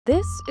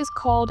This is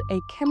called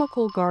a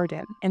chemical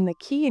garden, and the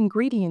key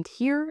ingredient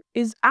here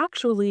is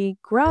actually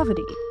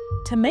gravity.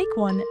 To make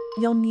one,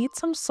 you'll need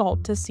some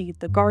salt to seed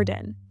the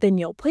garden. Then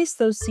you'll place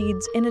those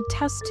seeds in a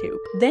test tube.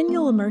 Then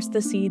you'll immerse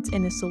the seeds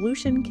in a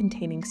solution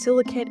containing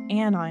silicate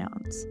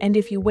anions. And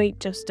if you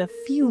wait just a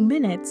few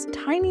minutes,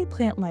 tiny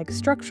plant-like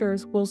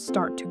structures will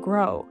start to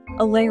grow.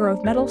 A layer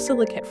of metal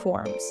silicate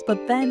forms,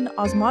 but then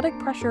osmotic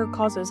pressure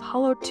causes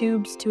hollow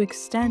tubes to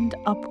extend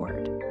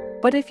upward.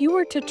 But if you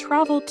were to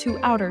travel to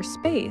outer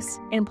space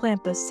and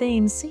plant the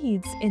same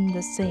seeds in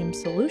the same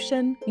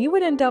solution, you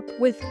would end up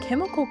with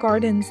chemical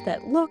gardens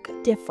that look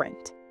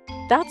different.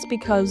 That's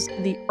because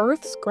the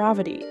Earth's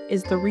gravity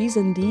is the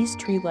reason these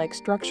tree-like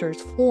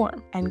structures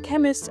form, and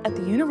chemists at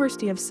the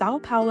University of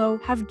São Paulo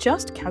have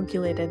just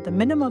calculated the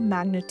minimum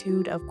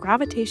magnitude of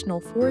gravitational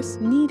force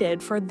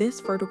needed for this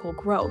vertical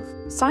growth.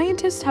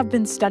 Scientists have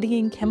been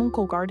studying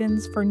chemical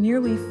gardens for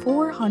nearly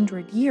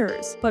 400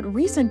 years, but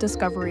recent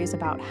discoveries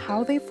about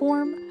how they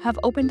form have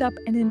opened up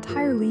an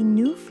entirely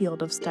new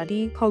field of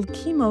study called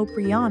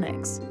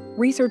chemobryonics.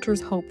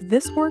 Researchers hope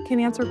this work can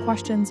answer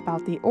questions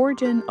about the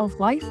origin of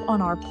life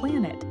on our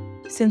planet,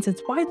 since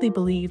it's widely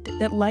believed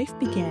that life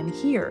began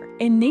here,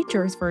 in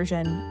nature's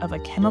version of a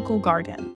chemical garden.